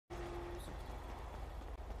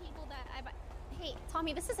Hey,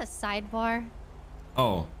 Tommy, this is a sidebar.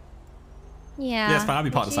 Oh. Yeah. Yeah, it's fine. I'll be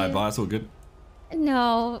part of the sidebar. It's all good.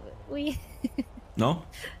 No, we. No?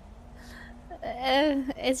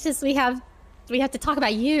 It's just we have to talk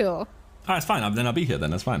about you. Alright, it's fine. Then I'll be here then.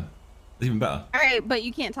 That's fine. It's even better. All right, but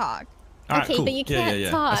you can't talk. Alright, Okay, cool. but you can't yeah.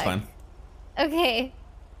 talk. That's fine. Okay.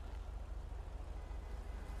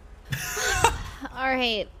 All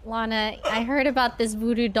right, Lana, I heard about this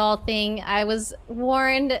voodoo doll thing. I was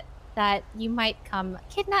warned that you might come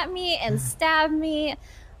kidnap me and stab me.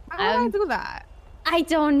 Why would I do that? I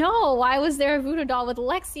don't know. Why was there a voodoo doll with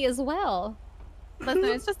Lexi as well? Listen,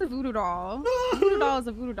 it's just a voodoo doll. A voodoo doll is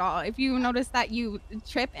a voodoo doll. If you notice that you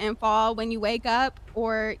trip and fall when you wake up,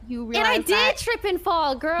 or you realize and I did trip and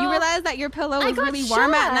fall, girl. You realize that your pillow is really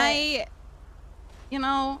warm at night. You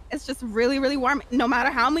know, it's just really, really warm. No matter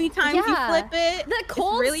how many times you flip it, the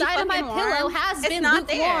cold really side of my pillow has been lukewarm.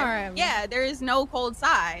 There. Yeah, there is no cold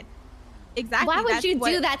side. Exactly. Why would you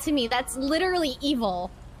do that to me? That's literally evil.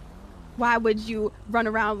 Why would you run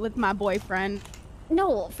around with my boyfriend?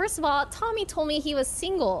 No, first of all, Tommy told me he was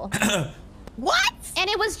single. What? And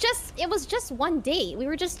it was just one date. We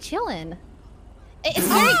were just chilling. It's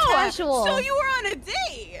very casual. So you were on a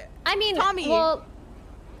date? I mean, Tommy. Well,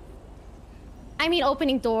 I mean,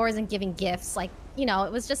 opening doors and giving gifts. Like, you know,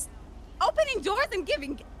 it was just opening doors and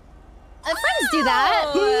giving. Friends do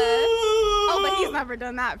that. Oh, but he's never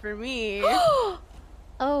done that for me.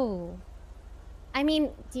 Oh. I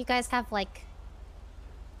mean, do you guys have like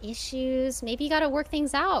issues? Maybe you gotta work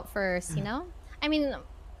things out first, you know? I mean,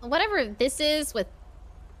 whatever this is with,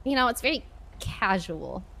 you know, it's very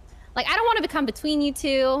casual. Like, I don't want to become between you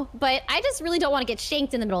two, but I just really don't want to get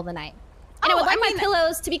shanked in the middle of the night. And I would like my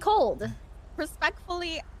pillows to be cold.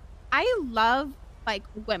 Respectfully, I love, like,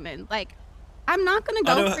 women. Like, I'm not gonna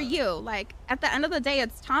go for you. Like, at the end of the day,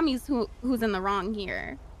 it's Tommy's who's in the wrong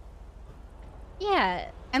here. Yeah.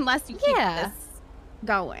 Unless you keep this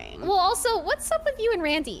going. Well, also, what's up with you and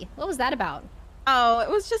Randy? What was that about? Oh, it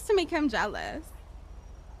was just to make him jealous.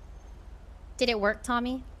 Did it work,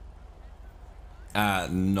 Tommy?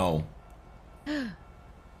 No.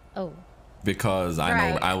 Oh. Because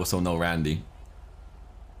I also know Randy.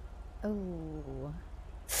 Oh.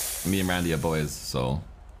 Me and Randy are boys, so.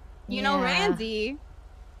 You know Randy?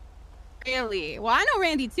 Really? Well, I know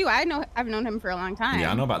Randy too. I've known him for a long time.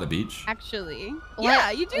 Yeah, I know about the beach. Actually.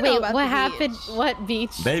 Yeah, you do know about what the happened? beach. What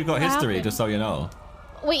beach? They've got history, just so you know.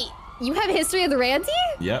 Wait, you have a history of the Randy?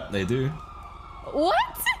 Yep, they do. What?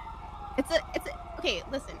 Okay,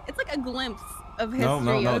 listen. It's like a glimpse of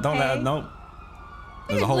history. No, don't let her, no.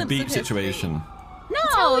 There's a whole beach situation. No.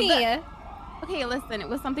 Tell me. Okay, listen. It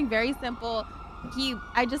was something very simple.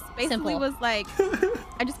 I just basically was like,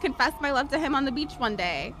 I just confessed my love to him on the beach one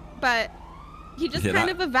day, but he just kind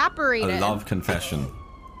of evaporated. A love confession.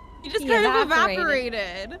 He just kind of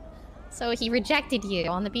evaporated. So he rejected you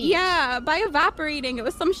on the beach. Yeah, by evaporating. It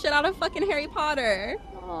was some shit out of fucking Harry Potter.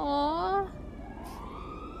 Aww.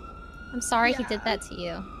 I'm sorry he did that to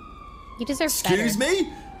you. You deserve better. Excuse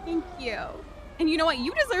me? Thank you. And you know what?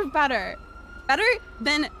 You deserve better. Better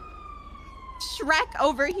than Shrek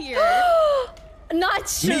over here. Not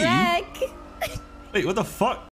Shrek. Wait, what the fuck?